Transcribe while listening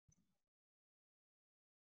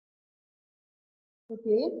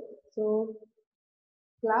Okay, so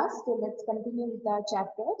class, so let's continue with our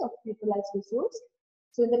chapter of people as resource.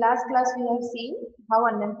 So in the last class, we have seen how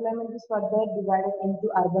unemployment is further divided into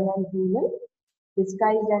urban and rural,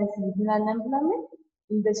 disguised and seasonal unemployment,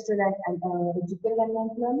 industrial and educated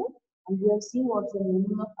unemployment, and we have seen what's the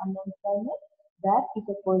meaning of unemployment. That if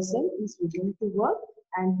a person is willing to work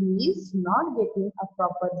and he is not getting a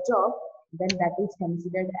proper job, then that is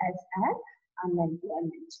considered as an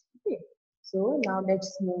unemployment. Okay. So now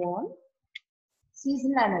let's move on.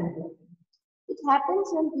 Seasonal unemployment. It happens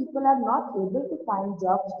when people are not able to find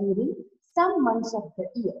jobs during some months of the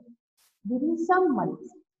year. During some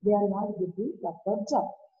months, they are not getting proper job.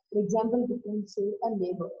 For example, we can say a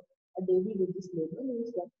labor, a daily wages labor who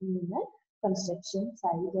is working in a construction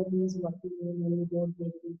site or who is working in any road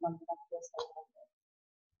making contractors like that.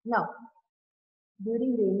 Now,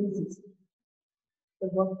 during rainy season, the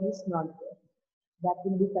work is not there. That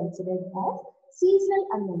will be considered as seasonal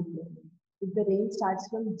unemployment. If the rain starts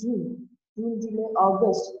from June, July,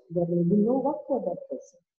 August, there will be no work for that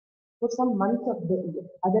person for some months of the year.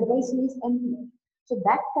 Otherwise, he is employed. So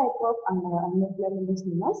that type of unemployment is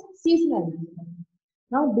known as seasonal unemployment.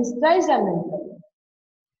 Now, disguised unemployment.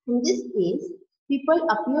 In this case, people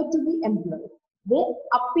appear to be employed. They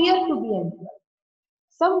appear to be employed.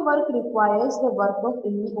 Some work requires the work of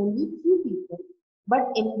only few people, but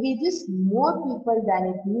engages more people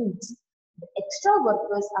than it needs. The extra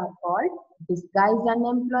workers are called disguised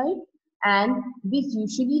unemployed, and this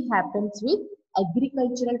usually happens with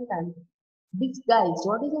agricultural family. Disguised.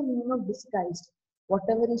 What is the meaning of disguised?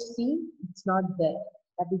 Whatever is seen, it's not there.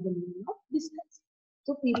 That is the meaning of disguised.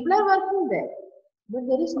 So people are working there, but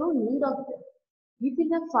there is no need of them. If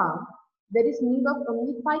in a farm, there is need of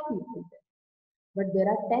only 5 people there, but there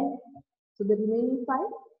are 10. So the remaining 5,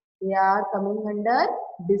 they are coming under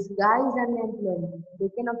disguised unemployment. They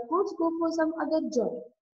can of course go for some other job.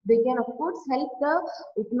 They can of course help the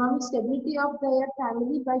economic stability of their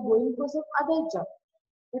family by going for some other job.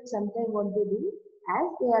 But sometimes what they do, as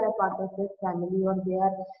they are a part of their family or they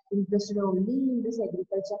are interested only in this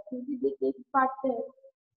agriculture activity, they take part there.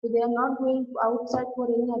 So they are not going outside for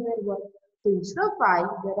any other work. So instead of 5,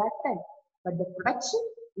 there are 10. But the production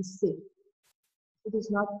is same. It is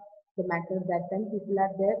not the matter that 10 people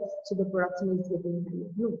are there, so the production is getting higher.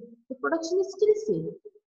 No, the production is still same.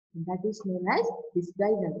 That is known as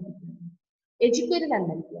disguised unemployment. Educated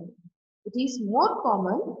unemployment. It is more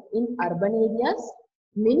common in urban areas.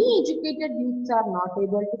 Many educated youths are not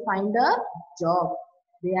able to find a job.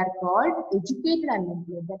 They are called educated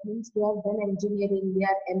unemployed. That means they have done engineering, they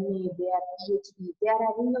are MA, they are PhD, they are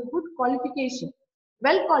having a good qualification,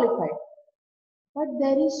 well qualified, but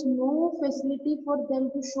there is no facility for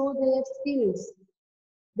them to show their skills.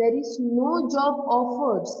 There is no job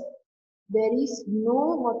offers. There is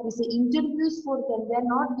no what we say interviews for them. They are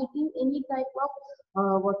not getting any type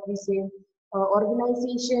of what we say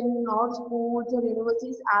organization or schools or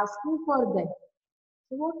universities asking for them.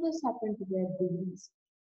 So what has happened to their degrees?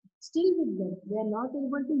 Still with them. They are not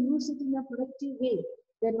able to use it in a productive way.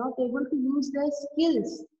 They are not able to use their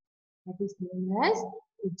skills. That is known as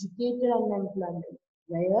educated unemployment,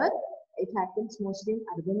 where it happens mostly in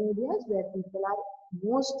urban areas where people are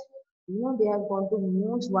most, they have gone to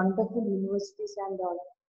most wonderful universities and all,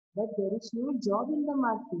 but there is no job in the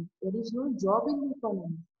market. There is no job in the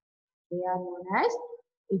economy. They are known as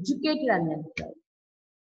educated unemployed.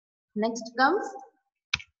 Next comes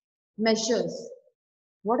measures.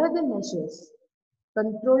 What are the measures?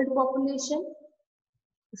 Controlled population,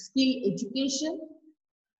 skill education,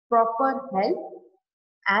 proper health,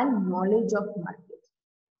 and knowledge of market.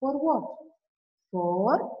 For what?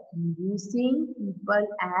 For using people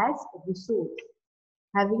as resource,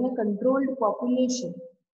 having a controlled population,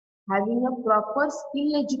 having a proper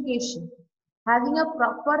skill education, having a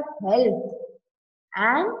proper health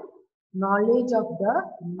and knowledge of the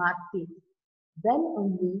market. Then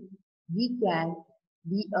only we can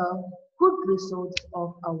be a good resource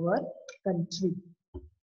of our country.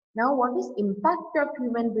 Now, what is impact of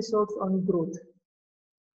human resource on growth?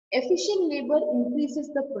 Efficient labor increases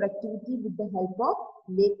the productivity with the help of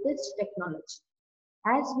latest technology.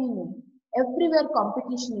 As we know, everywhere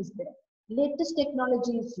competition is there. Latest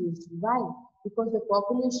technology is used. Why? Because the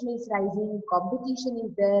population is rising, competition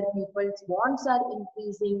is there, people's wants are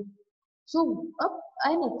increasing. So,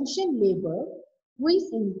 an efficient labor who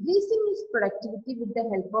is increasing his productivity with the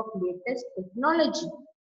help of latest technology,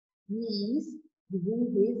 he is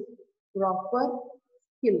giving his proper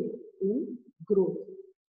skill in growth.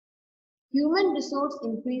 Human resource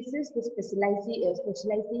increases the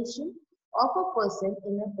specialization of a person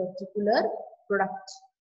in a particular product.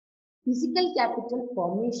 Physical capital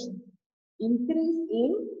formation. increase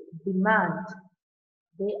in demand.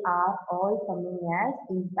 They are all coming as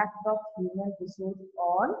impact of human resource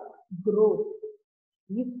on growth.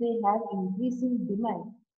 If they have increasing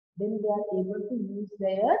demand, then they are able to use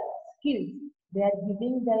their skills. They are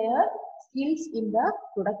giving their skills in the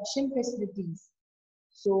production facilities.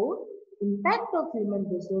 So, impact of human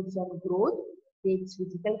resource on growth takes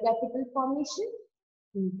physical capital formation,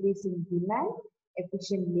 increasing demand,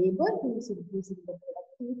 efficient labor means increasing the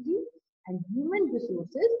productivity, and human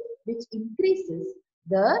resources which increases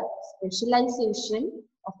the specialization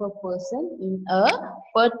of a person in a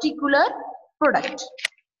particular product.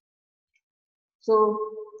 So,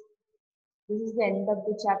 this is the end of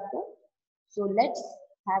the chapter. So, let's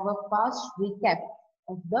have a fast recap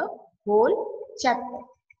of the whole chapter.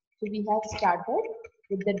 So, we have started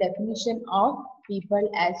with the definition of people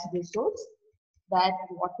as resource. That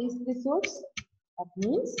what is resource? That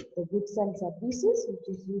means the goods and services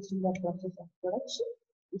which is used in the process of production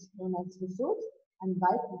is known as resource. And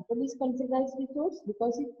why people is considered as resource?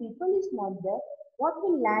 Because if people is not there, what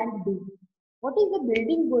will land do? What is the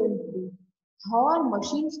building going to do? How are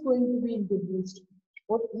machines going to be introduced?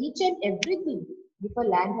 What each and everything. If a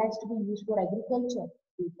land has to be used for agriculture,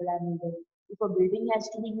 people are needed. If a building has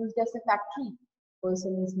to be used as a factory,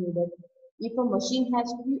 person is needed. If a machine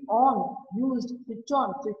has to be on, used, switch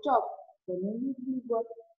on, switch off, then only it will work.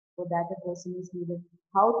 For that a person is needed.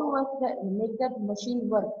 How to work that, make that machine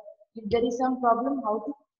work? If there is some problem, how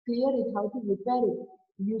to clear it, how to repair it?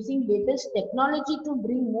 Using latest technology to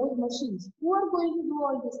bring more machines. Who are going to do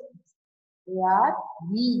all these things? They are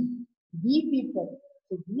we people.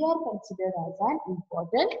 So we are considered as an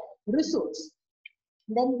important resource.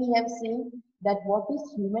 Then we have seen that what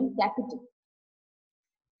is human capital.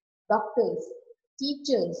 Doctors,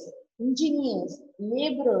 teachers, engineers,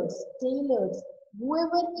 laborers, tailors,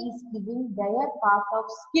 whoever is giving their part of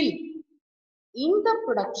skill in the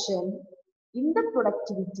production, in the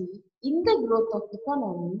productivity, in the growth of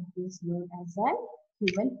economy is known as a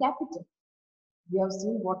human capital. We have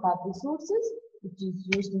seen what are resources which is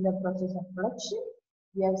used in the process of production.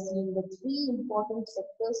 We have seen the three important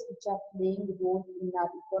sectors which are playing a role in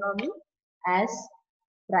our economy as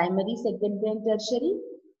primary, secondary and tertiary.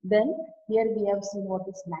 Then here we have seen what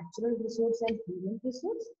is natural resource and human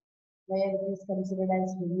resource, where it is considered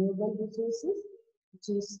as renewable resources,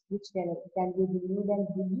 which can be renewed and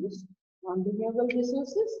reused. Non-renewable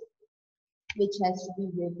resources, which has to be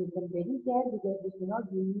taken very care because we cannot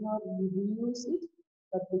renew or reuse it.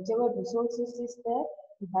 But whichever resources is there,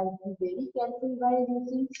 we have to be very careful while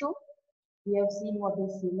using so. We have seen what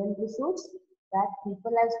is human resource, that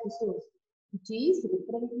people as resource, which is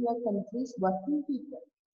referring to a country's working people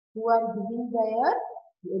who are giving their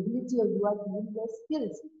ability or who are giving their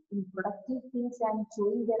skills in productive things and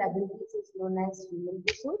showing their abilities is known as human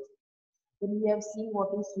resource. Then we have seen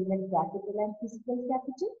what is human capital and physical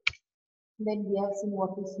capital. Then we have seen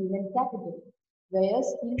what is human capital, where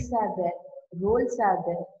skills are there, roles are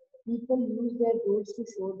there. People use their roles to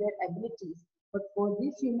show their abilities. But for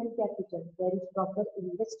this human capital, there is proper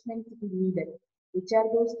investment to be needed. Which are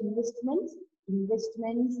those investments?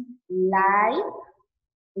 Investments like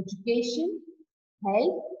education,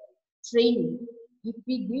 health, training. If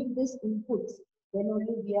we give these inputs, then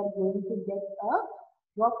only we are going to get a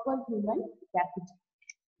proper human capital.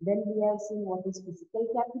 Then we have seen what is physical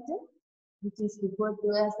capital, which is referred to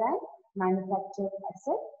as a manufactured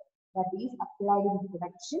asset that is applied in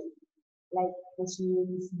production, like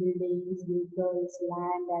machines, buildings, vehicles,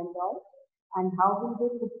 land, and all. And how will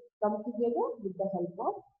they come together? With the help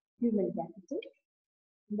of human capital.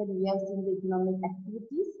 Then we have seen the economic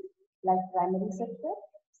activities like primary sector,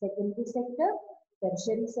 secondary sector,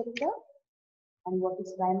 tertiary sector. And what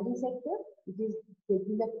is primary sector? It is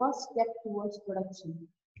taking the first step towards production.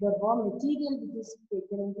 The raw material which is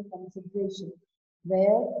taken into consideration,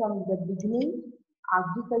 where from the beginning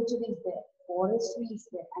agriculture is there, forestry is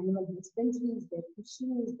there, animal husbandry is there,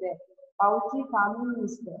 fishing is there, poultry farming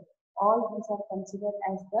is there. All these are considered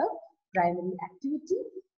as the primary activity.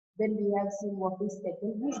 Then we have seen what is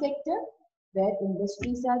secondary sector, where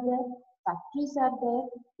industries are there, factories are there.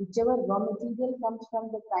 Whichever raw material comes from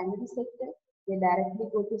the primary sector, they directly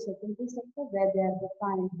go to secondary sector where they are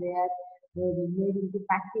refined, they are made into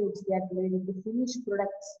package, they are made into finished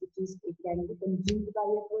products, which is it can be consumed by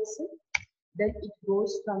a person. Then it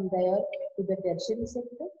goes from there to the tertiary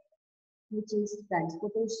sector, which is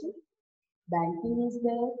transportation. Banking is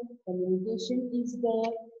there, communication is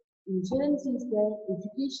there, insurance is there,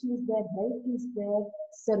 education is there, health is there,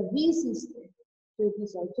 service is there. So it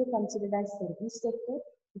is also considered as service sector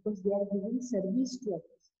because they are giving service to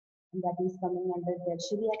others, and that is coming under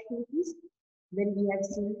tertiary activities. Then we have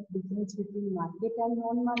seen difference between market and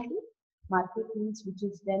non-market. Market means which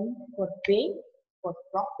is done for pay, for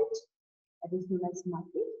profit, that is known as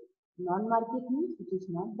market. Non-market means which is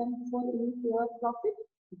not done for any pay or profit,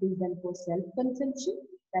 it is done for self-consumption.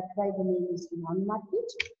 That's why the name is non-market.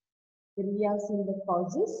 Then we have seen the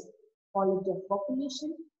causes, quality of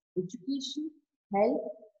population, education, health,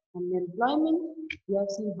 and employment. We have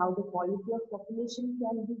seen how the quality of population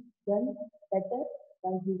can be done better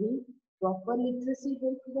by giving proper literacy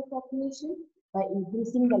rate to the population, by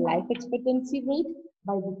increasing the life expectancy rate,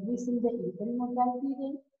 by decreasing the infant mortality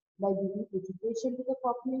rate, by giving education to the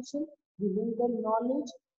population, giving them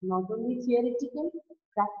knowledge, not only theoretical,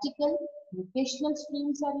 practical, vocational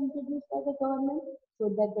streams are introduced by the government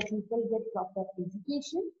so that the people get proper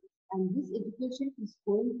education, and this education is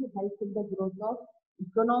going to help in the growth of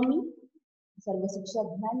economy. Sarva Shiksha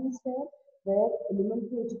Abhiyan is there, where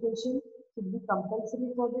elementary education should be compulsory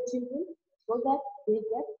for the children so that they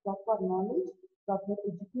get proper knowledge, proper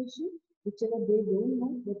education, whichever they don't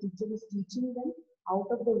know, the teacher is teaching them. Out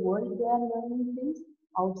of the world they are learning things,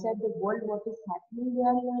 outside the world what is happening they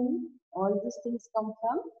are learning. All these things come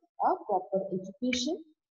from a proper education.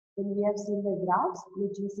 Then we have seen the graphs,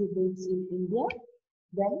 literacy rates in India.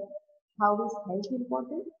 Then how is health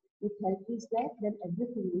important? If health is there, then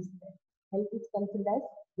everything is there. Health is considered as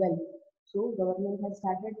wealth. So government has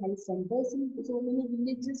started health centers in so many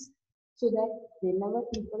villages so that whenever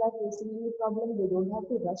people are facing any problem, they don't have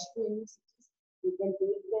to rush to any cities. They can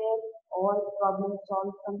take their all problems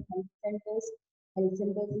solved from health centers. Health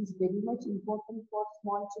centers is very much important for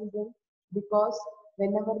small children because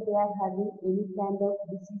whenever they are having any kind of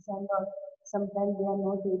disease and or sometimes they are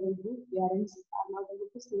not able to, parents are not able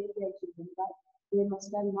to save their children, but they must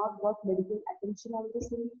have not got medical attention at the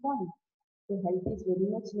same point. So health is very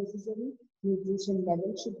much necessary. Nutrition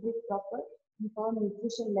level should be proper. If our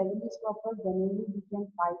nutrition level is proper, then only we can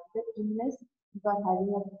fight the illness. If we are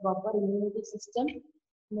having a proper immunity system,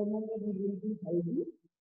 then only we will be healthy.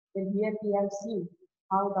 Then here we have seen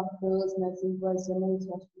how doctors, nursing personnel,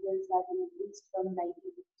 hospitals have increased from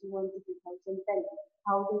 1951 to 2010.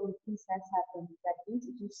 How the increase has happened. That means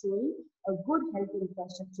it is showing a good health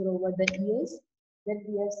infrastructure over the years. Then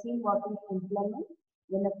we have seen what is employment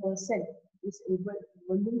when a person is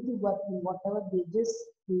willing to work in whatever wages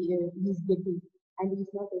he is getting and he is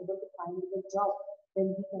not able to find a job, then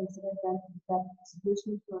we consider that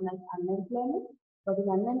situation is known as unemployment. But in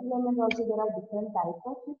unemployment also there are different types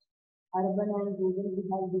of it. Urban and rural we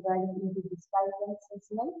have divided into disguised and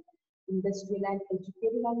seasonal, industrial and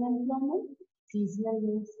educated unemployment. Seasonal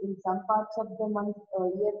means in some parts of the month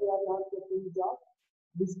year they are not getting job.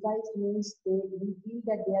 Disguised means we feel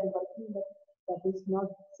that they are working but that is not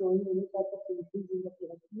showing any type of increase in the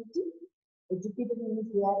productivity. Educated means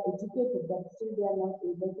they are educated but still they are not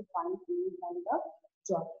able to find any kind of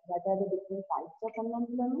job. That are the different types of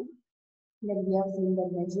unemployment. Then we have seen the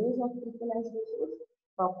measures of people as resource.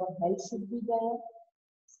 Proper health should be there.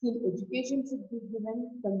 Skill education should be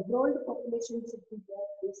given. Controlled population should be there.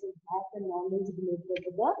 They should have the knowledge related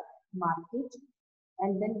to the market.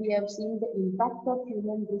 And then we have seen the impact of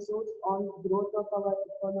human resource on growth of our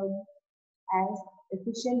economy. As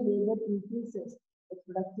efficient labor increases the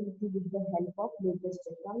productivity with the help of latest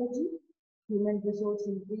technology, human resource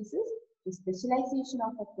increases the specialization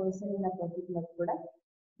of a person in a particular product,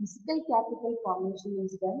 physical capital formation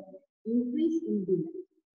is done, increase in demand.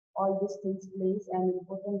 All these things plays an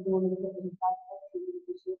important role in the impact of human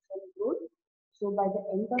resource and growth. So by the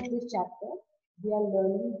end of this chapter, we are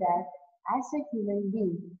learning that as a human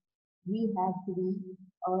being, we have to be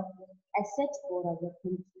an asset for our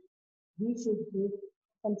country. We should give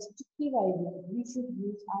constructive ideas. We should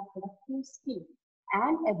use our productive skill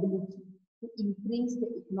and ability to increase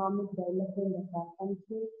the economic development of our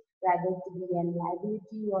country rather to be a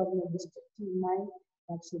liability or a destructive mind.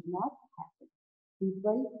 That should not happen.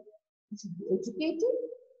 People should be educated,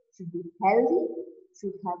 should be healthy,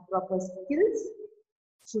 should have proper skills,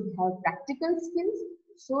 should have practical skills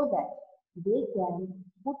so that they can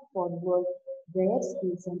put forward their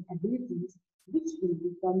skills and abilities which will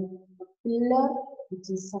become a pillar which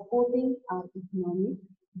is supporting our economic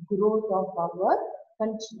growth of our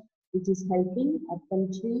country, which is helping our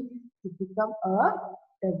country to become a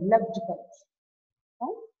developed country.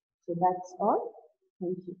 Right? So that's all.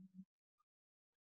 Thank you.